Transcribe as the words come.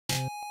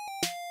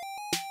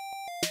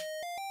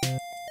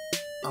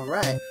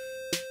Alright.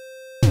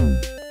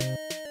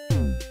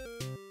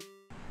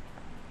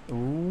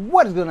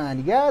 What is going on,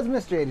 you guys?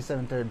 Mr.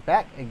 87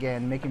 back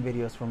again, making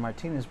videos for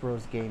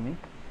MartinezBrosGaming.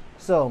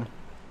 So,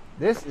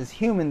 this is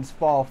humans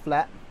fall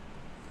flat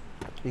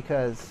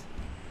because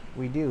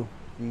we do.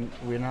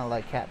 We're not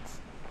like cats.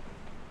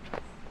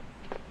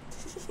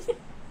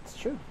 It's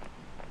true.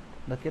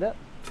 Look it up.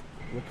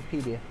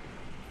 Wikipedia.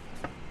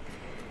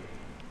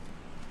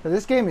 So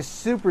this game is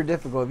super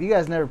difficult. If you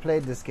guys never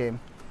played this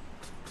game,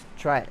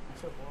 try it.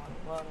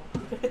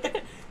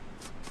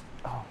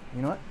 Oh,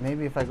 you know what?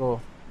 Maybe if I go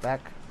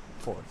back,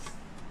 forth.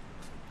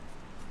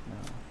 No.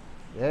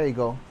 There you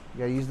go. You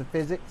gotta use the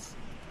physics.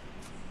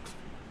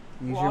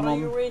 Use your moment.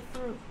 Your way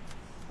through.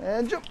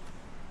 And jump.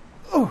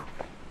 Oh,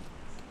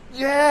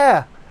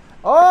 yeah.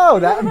 Oh,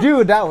 that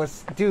dude.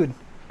 That's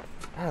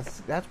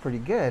pretty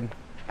good.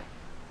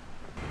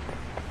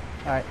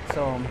 All right,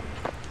 so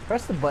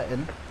press the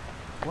button.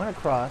 Went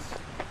across.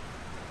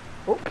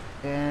 Oh,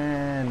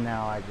 and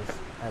now I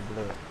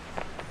blew it.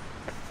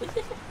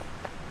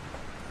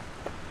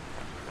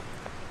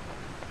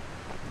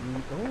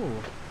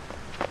 Oh.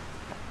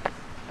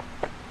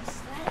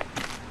 Is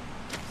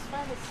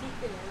that a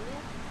secret area?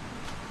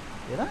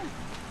 Did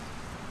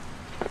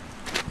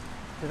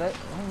I?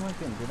 Oh my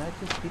goodness, did I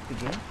just beat the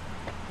game?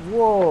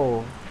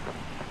 Whoa.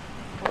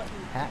 What?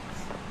 Hacks.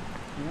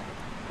 Yeah.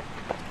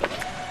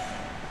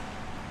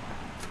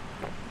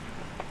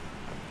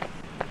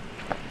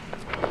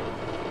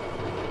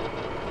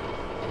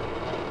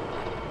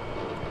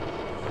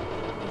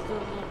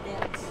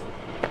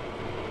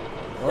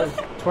 Oh, it's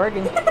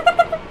twerking.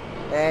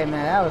 Hey man,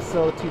 that was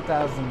so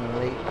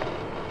 2008.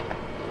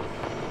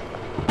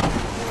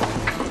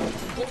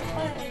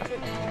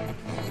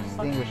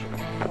 Extinguisher.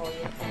 Oh,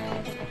 yeah.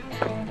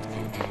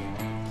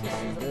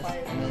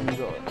 And then you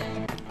go.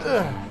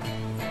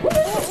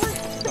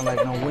 Don't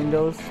like no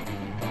windows.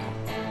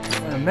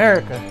 We're in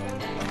America.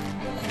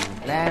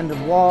 Land of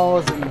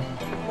walls and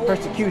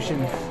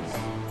persecutions.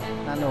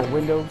 Not no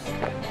windows.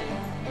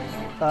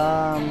 I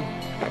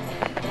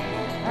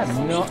have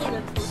no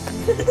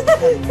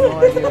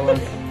idea what.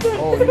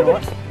 Oh, you know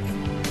what?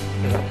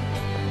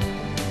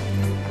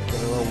 Get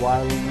a little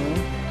wily room.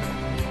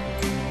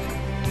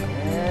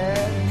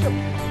 And jump.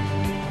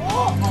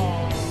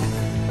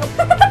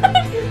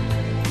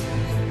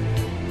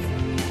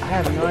 I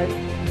have no idea.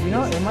 You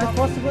know, am I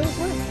supposed to go this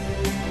way?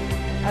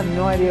 I have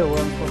no idea what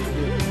I'm supposed to do.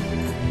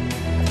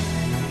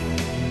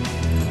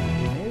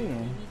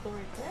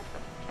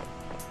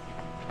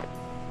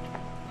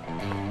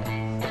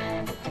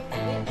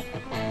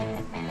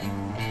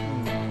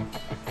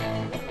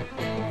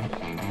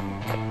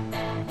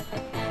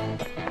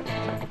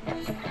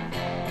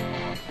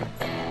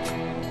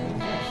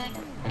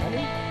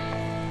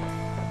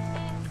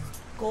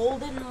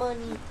 Golden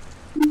money.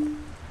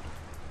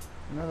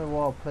 Another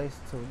wall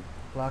placed to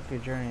block your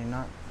journey,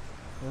 not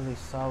really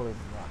solid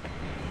rock.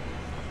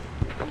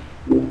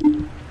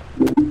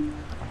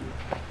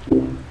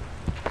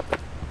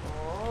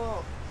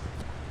 Oh.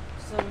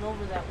 So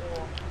over that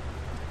wall.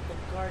 The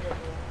guarded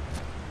wall.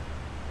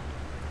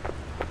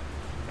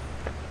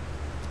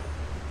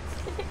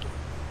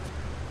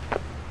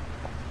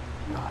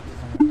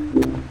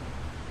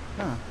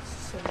 Huh. It's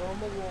just a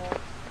normal wall.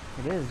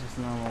 It is just a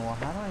normal wall.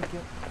 How do I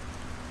get...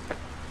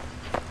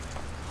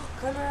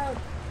 Come around.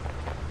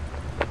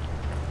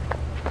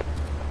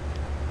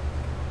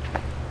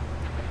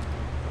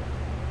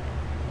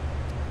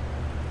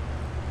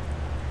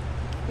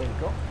 There you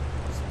go.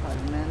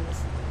 Spider-Man is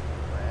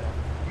right up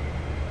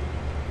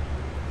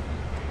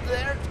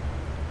there.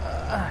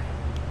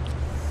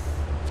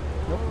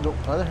 Nope, nope.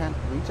 Other hand.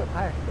 Reach up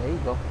higher. There you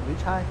go.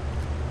 Reach high.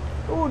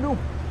 Oh, no.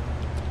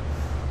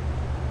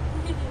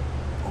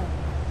 Oh,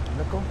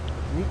 let go.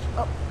 Reach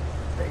up.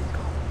 There you go.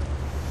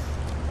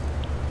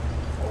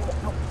 Oh,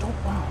 no, don't.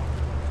 Oh.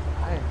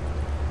 Higher.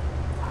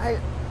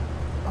 Higher.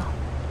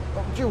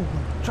 Oh, you're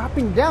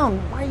dropping down.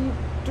 Why are you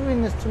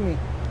doing this to me?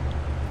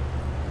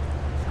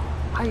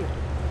 Higher.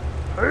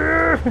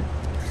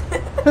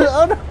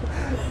 Oh, no.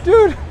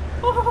 Dude.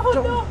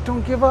 Oh,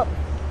 don't give up.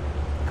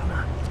 Come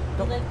on.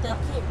 Don't.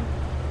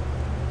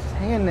 Just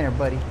hang in there,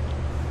 buddy.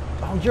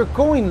 Oh, you're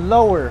going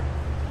lower.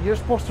 You're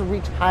supposed to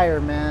reach higher,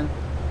 man.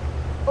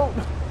 Oh.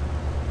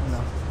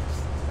 No.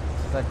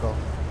 Just let go.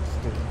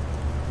 Stupid.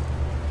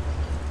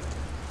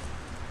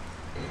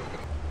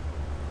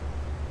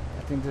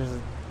 I think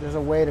there's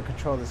a way to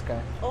control this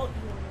guy. Oh,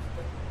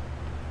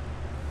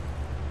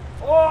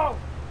 oh!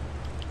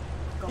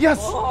 Yes!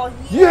 Oh,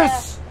 yeah.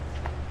 Yes!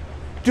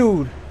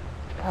 Dude,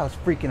 that was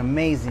freaking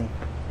amazing.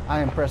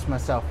 I impressed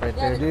myself right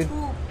there, dude.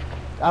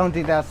 I don't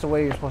think that's the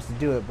way you're supposed to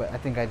do it, but I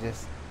think I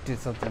just did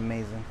something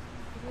amazing.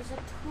 There's a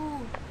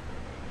tube.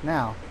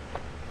 Now,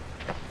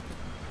 let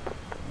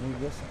me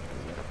get something.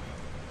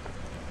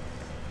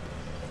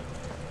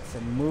 I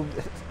said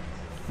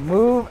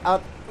move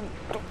out.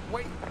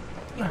 Wait.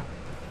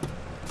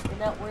 You're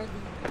not worthy.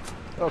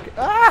 Okay.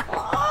 Ah!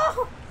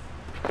 Oh!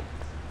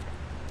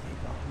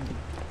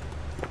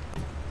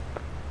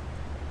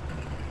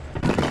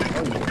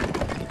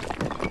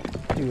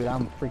 Dude,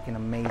 I'm freaking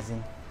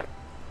amazing.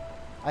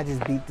 I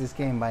just beat this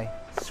game by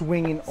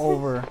swinging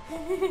over.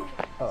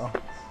 Uh-oh.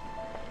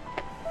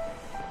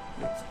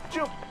 Let's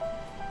jump.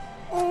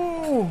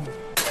 Ooh.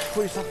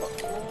 Pull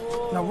yourself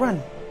up. Now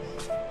run.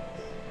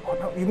 Oh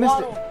no, you missed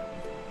it.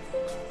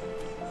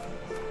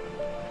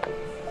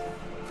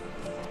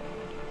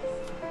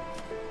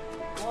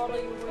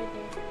 Waddle, you're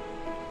waiting.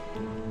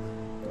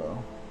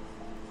 Uh-oh.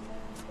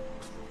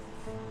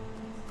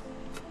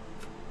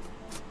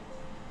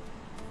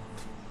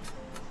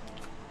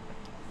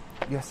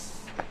 Yes.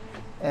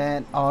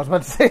 And oh, I was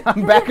about to say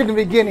I'm back in the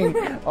beginning.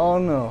 Oh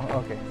no.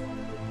 Okay.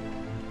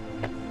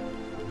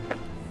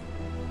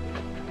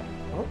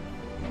 Oh,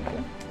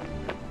 okay.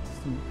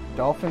 Just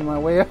dolphin my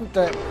way up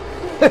that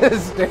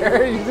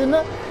stair. You seen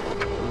that?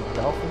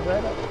 Dolphin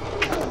right up.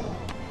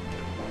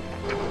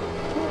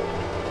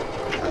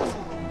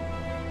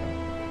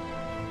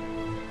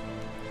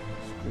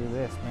 Screw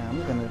this, man.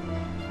 I'm gonna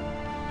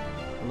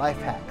life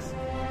hacks.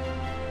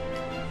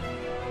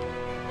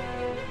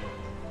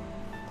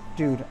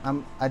 Dude,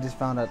 I just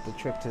found out the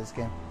trick to this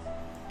game.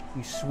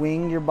 You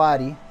swing your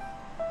body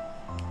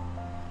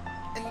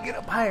and you get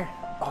up higher.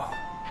 Oh,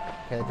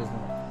 okay, that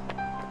doesn't work.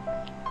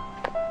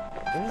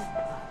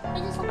 I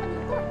just opened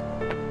the door.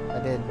 I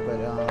did, but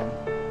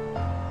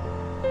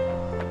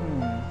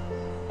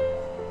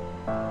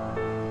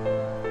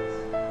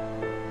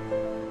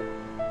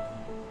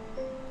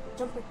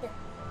Jump right there.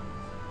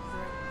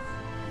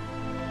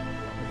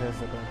 I guess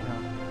that don't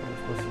count. We're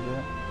supposed to do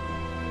that.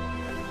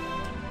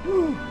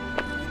 Woo!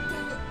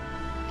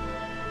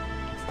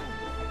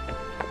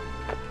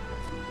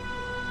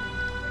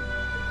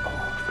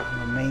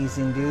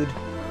 Amazing, dude.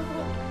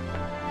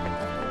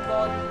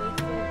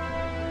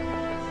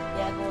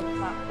 Yeah, go to the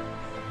top.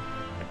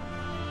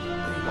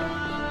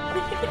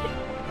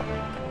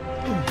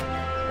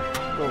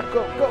 Go,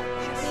 go, go.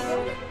 Yes.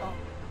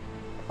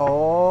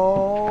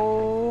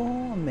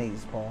 Oh,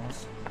 amaze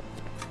balls.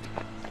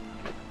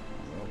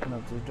 Open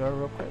up this door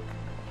real quick.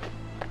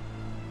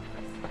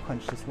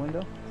 Punch this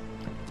window.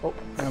 Oh,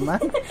 never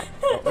mind.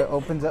 It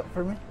opens up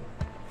for me.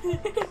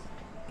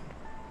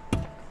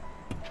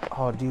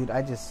 Oh, dude,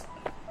 I'm just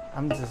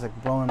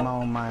like blowing my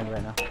own mind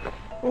right now.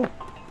 Ooh.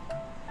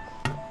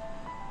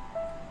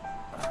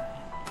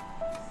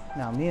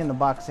 Now, me in the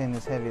box ain't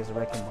as heavy as a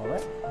wrecking ball,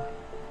 right?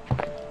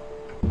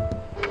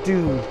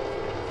 Dude,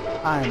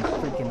 I'm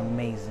freaking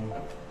amazing.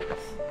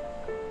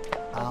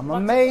 I'm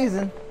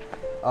amazing.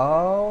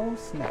 Oh,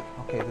 snap.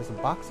 Okay, there's a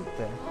box up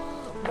there.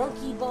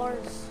 Monkey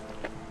bars.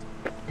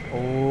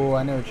 Oh,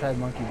 I never tried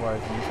monkey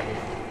bars in this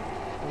place.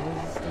 What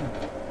is this thing?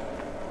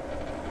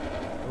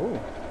 Oh.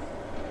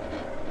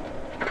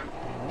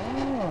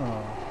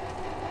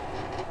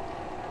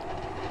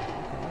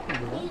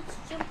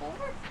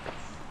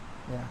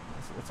 Yeah,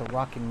 it's a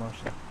rocking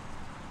motion.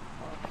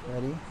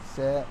 Ready,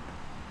 set,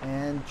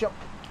 and jump.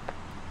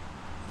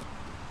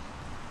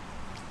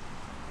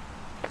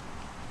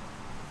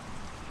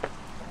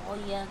 Oh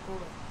yeah, go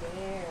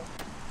there.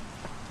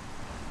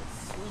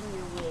 Swing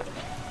your way.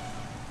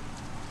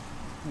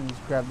 And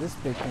just grab this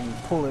big thing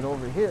and pull it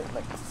over here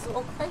like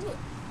so. Okay.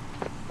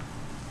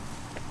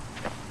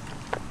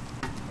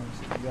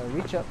 You gotta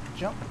reach up,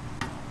 jump.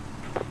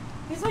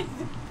 He's like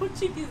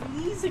pushing his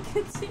knees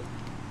against it.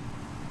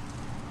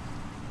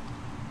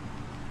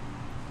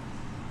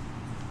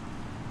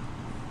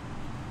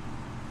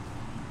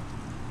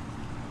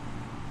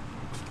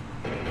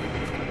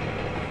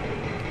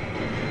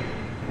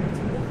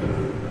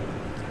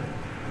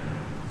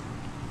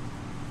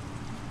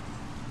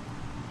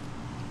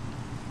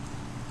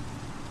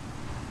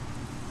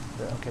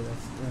 Okay,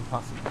 that's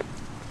impossible.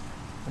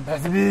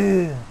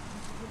 Impossible.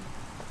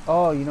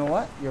 Oh, you know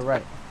what? You're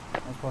right.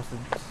 I'm supposed to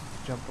just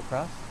jump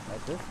across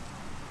like this.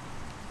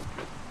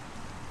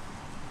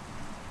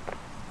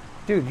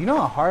 Dude, you know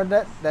how hard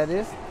that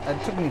is?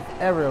 It took me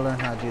forever to learn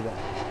how to do that.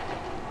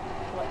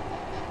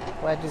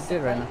 What I just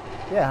did right now.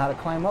 Yeah, how to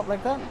climb up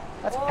like that?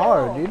 That's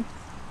hard, dude.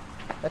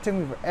 That took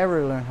me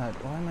forever to learn how to.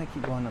 Why am I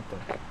keep going up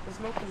there? There's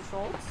no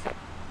controls?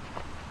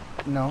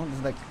 No,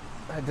 it's like,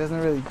 it doesn't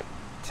really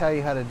tell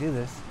you how to do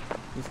this.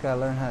 You just gotta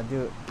learn how to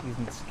do it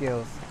using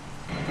skills.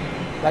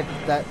 Like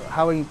that,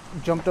 how he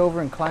jumped over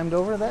and climbed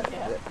over that?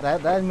 Yeah.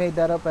 That made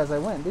that up as I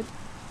went, dude.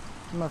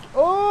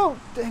 Oh,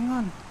 dang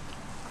on.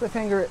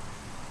 Cliffhanger it.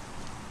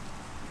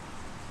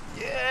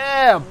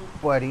 Yeah,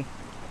 buddy.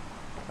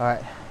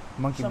 Alright,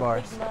 monkey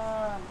bars.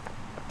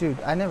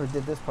 Dude, I never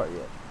did this part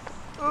yet.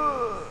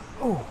 Oh,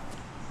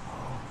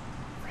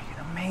 freaking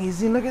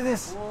amazing. Look at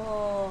this.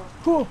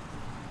 Whoa.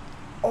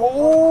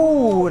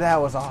 Oh, that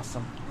was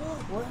awesome.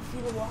 What if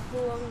you walk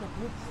along the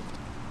blue pipe?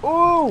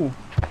 Oh,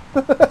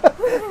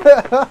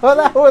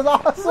 that was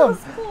awesome. That was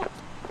cool.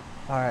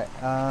 Alright,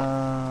 Go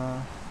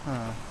on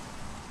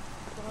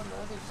the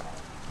other side.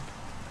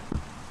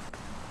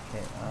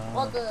 Okay,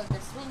 Oh, the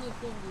swingy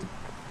thingy.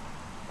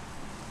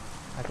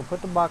 I can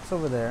put the box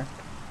over there.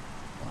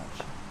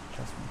 Watch,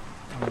 trust me,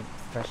 I'm a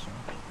professional.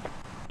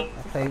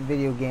 I play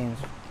video games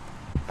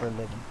for a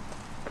living.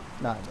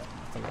 No, I don't.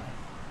 That's a lie.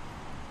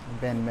 I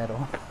bend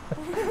metal.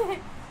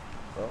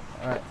 Oh,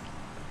 alright.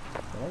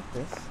 Like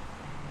this.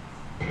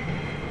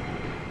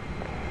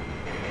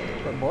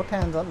 Put both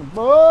hands on the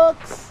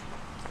books.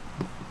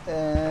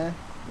 And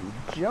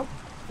jump.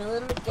 Fill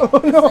in the gap. Oh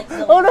no! Like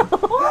the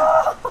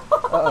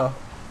Oh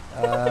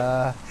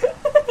no!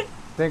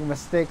 Big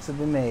mistakes have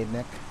been made,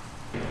 Nick.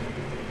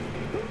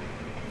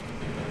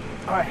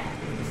 Alright,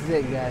 this is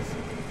it, you guys.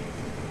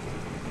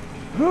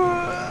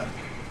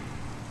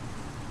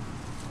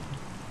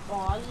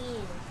 Oh,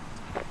 yeah.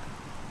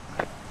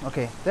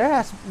 Okay, there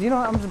has. You know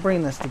what? I'm just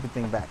bringing this stupid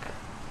thing back.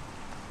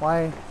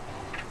 Why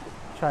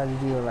try to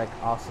do it like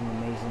awesome,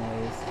 amazing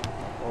ways?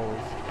 Like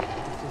always.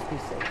 Let's just be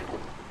safe.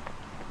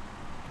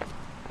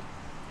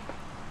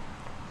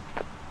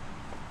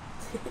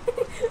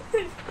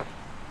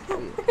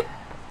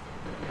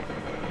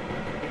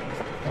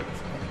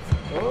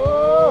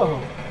 Oh!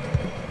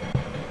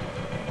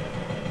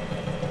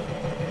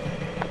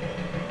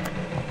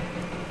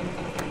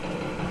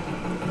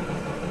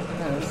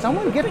 Did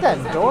someone get that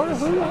door?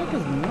 Who the heck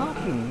is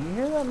knocking? You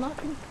hear that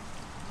knocking?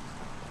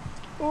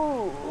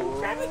 Oh!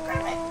 Grab it,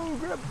 grab it!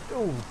 Grab it!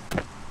 Oh!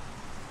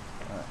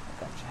 Alright,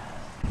 gotcha.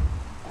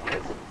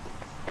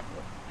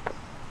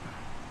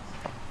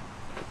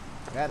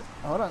 Got it.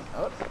 Hold on.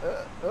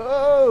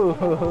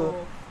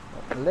 Oh!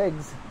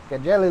 Legs.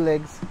 Got jelly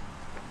legs.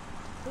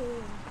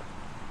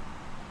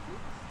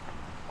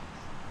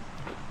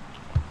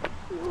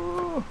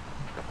 Ooh.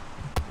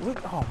 Look,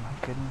 oh my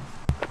goodness.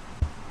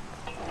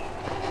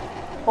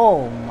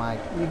 Oh my,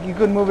 you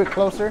couldn't move it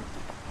closer?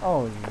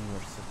 Oh, you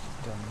were such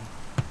a dummy.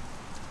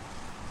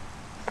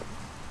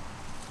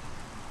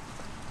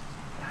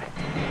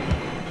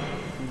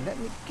 Let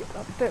me get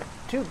up there,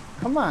 too.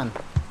 Come on.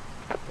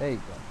 There you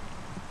go.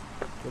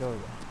 Get over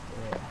there.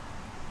 Yeah.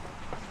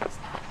 That's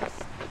nice.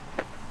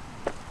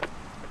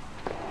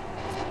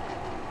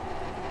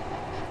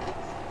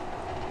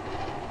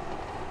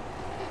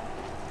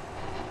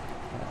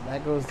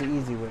 That goes the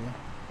easy way,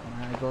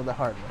 and I go the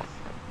hard way.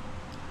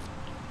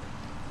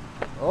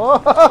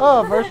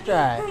 Oh, first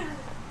try.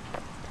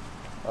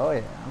 Oh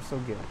yeah, I'm so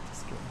good at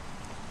this game.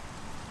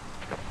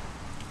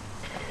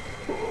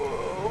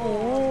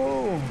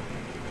 Oh,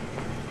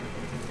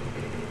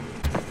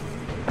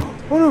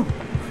 oh no!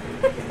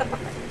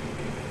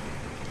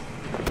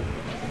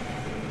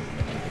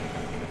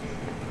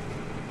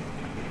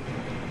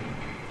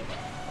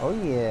 Oh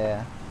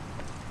yeah.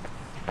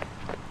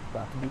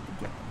 About to beat the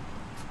game.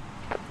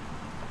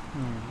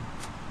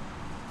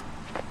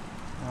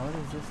 Now what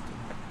does this do?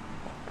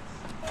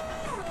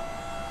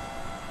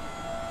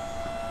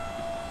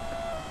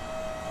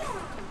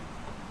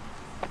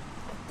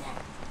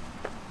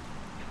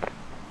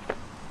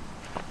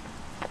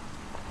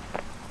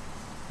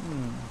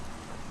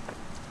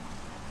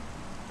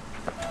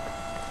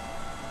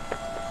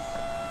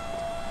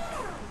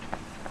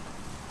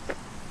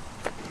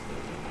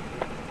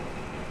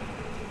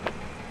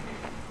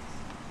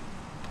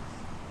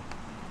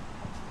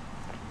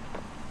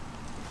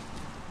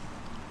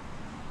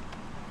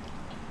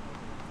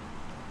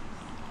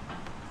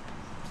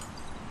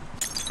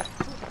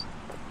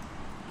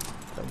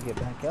 Get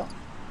back out.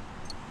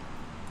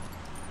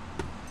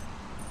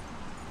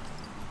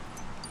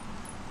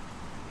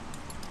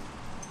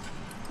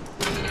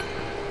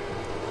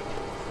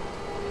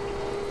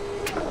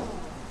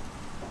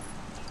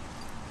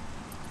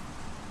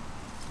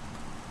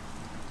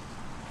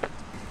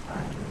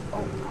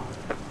 Oh,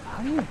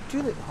 how do you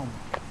do that? Oh,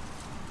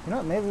 you know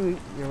what? Maybe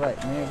you're right.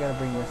 Maybe I gotta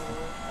bring this thing.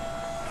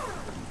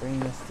 Bring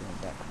this thing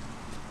back.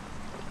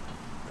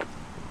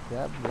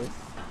 Grab this.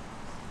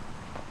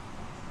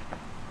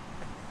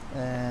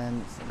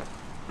 And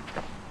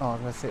oh, I was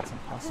gonna say it's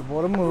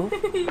impossible to move.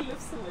 He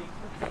looks like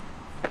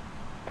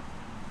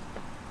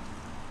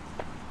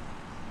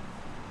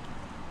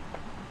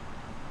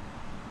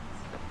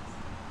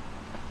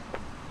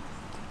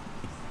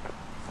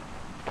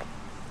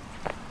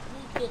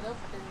get up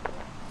there.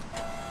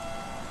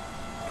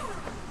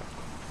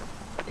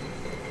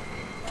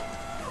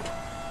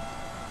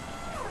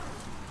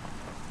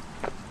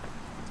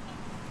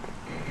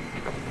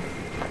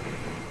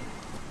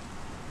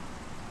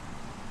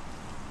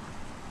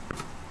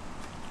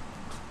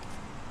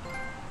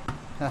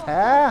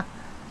 Haha!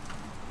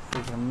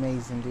 Freaking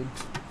amazing, dude.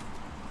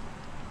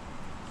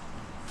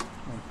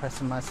 I'm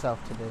impressing myself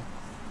today.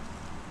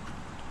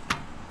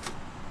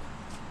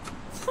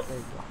 There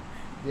you go.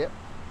 Yep.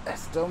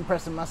 Still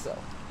impressing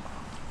myself.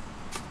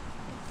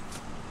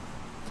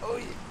 Oh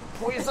yeah.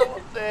 Pull yourself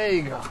up. There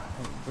you go.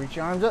 Reach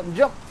your arms up and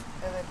jump.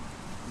 And then,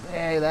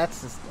 hey,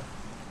 that's the stuff.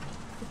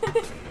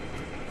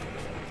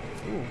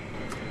 Ooh.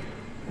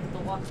 The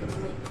walking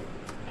plate.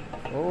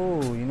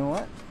 Oh, you know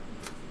what?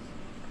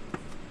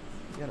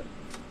 You gotta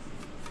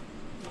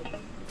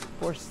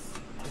force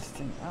this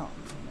thing out.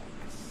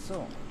 Like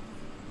so.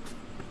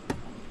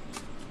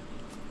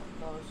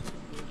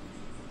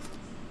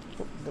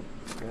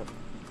 Grab.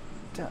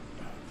 Tap.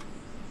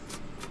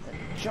 And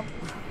jump.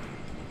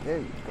 There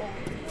you go.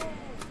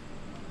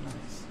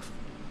 Nice.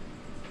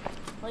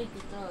 Why you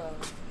could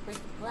break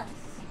the glass?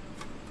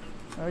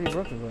 I already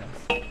broke the glass.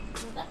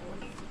 That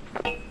one.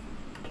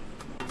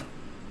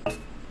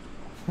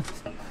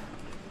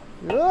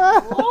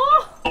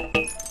 Oh!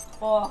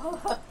 Oh.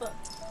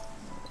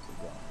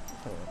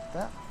 Play like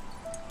that.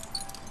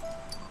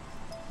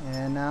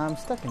 And now I'm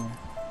stuck in here.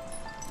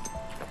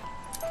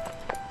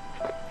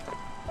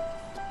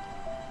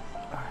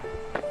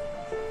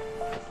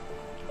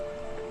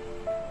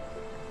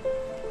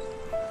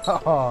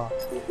 Oh,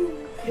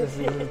 this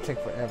is gonna take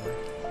forever.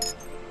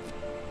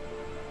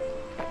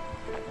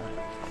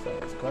 Alright, so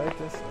let's go like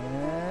this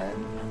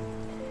and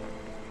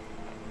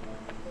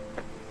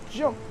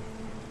jump.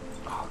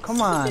 Oh, come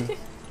on.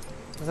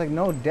 There's like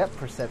no depth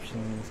perception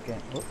in this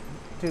game. Oh,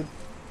 dude,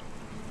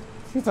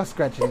 he's not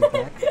scratching his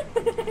back. 3,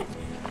 2,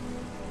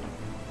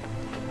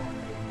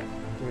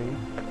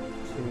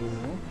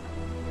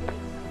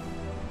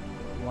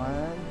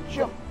 1,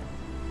 jump.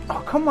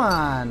 Oh, come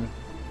on.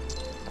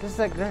 It's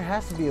like there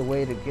has to be a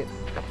way to get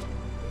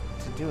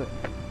to do it.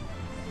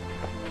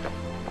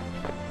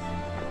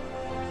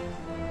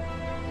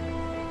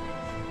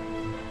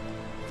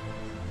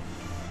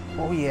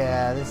 Oh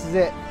yeah, this is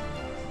it.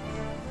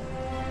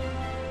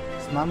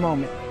 It's my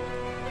moment.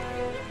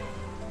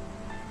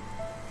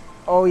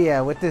 Oh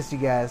yeah, with this, you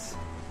guys.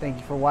 Thank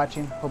you for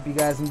watching. Hope you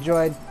guys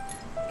enjoyed.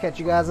 Catch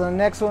you guys on the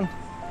next one.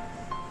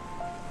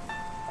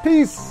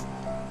 Peace.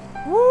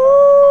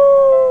 Woo!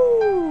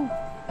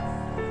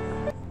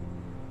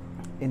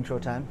 Intro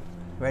time.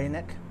 Ready,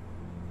 Nick?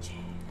 Yes.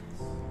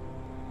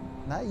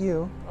 Not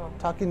you. Oh. I'm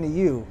talking to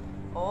you.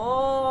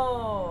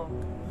 Oh,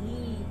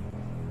 me.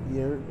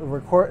 You're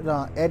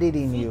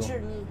editing you.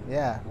 Future me.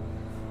 Yeah.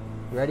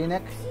 You ready,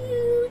 Nick?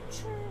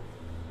 Future.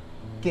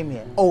 Give me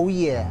it. Oh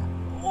yeah.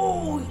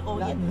 Oh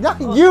yeah. Not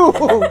you.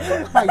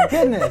 My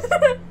goodness.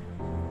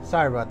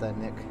 Sorry about that,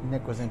 Nick.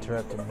 Nick was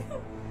interrupting me.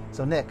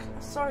 So Nick,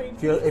 Sorry.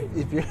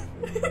 if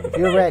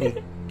you're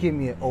ready, give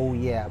me an oh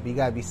yeah. But you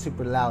gotta be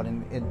super loud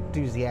and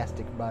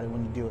enthusiastic about it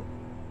when you do it.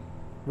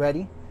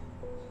 Ready?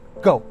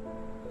 Go.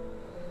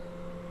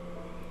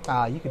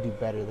 Ah, you could do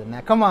better than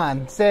that. Come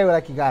on, say it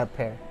like you got a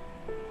pair.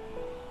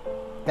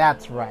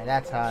 That's right.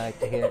 That's how I like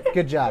to hear it.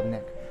 Good job,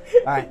 Nick.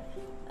 All right.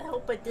 I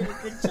hope I did a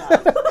good job.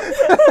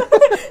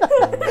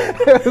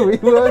 We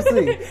will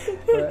see.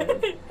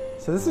 Right.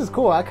 So this is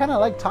cool. I kind of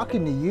like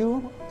talking to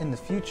you in the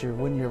future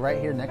when you're right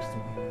here next to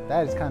me.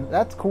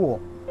 That's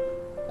cool.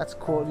 That's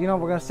cool. You know,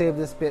 we're gonna save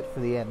this bit for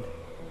the end.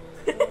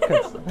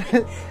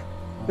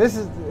 This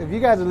is, if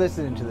you guys are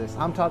listening to this,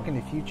 I'm talking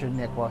to future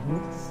Nick while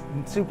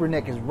Super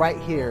Nick is right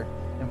here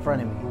in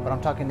front of me. But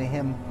I'm talking to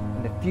him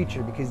in the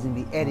future because he's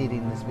gonna be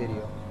editing this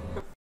video.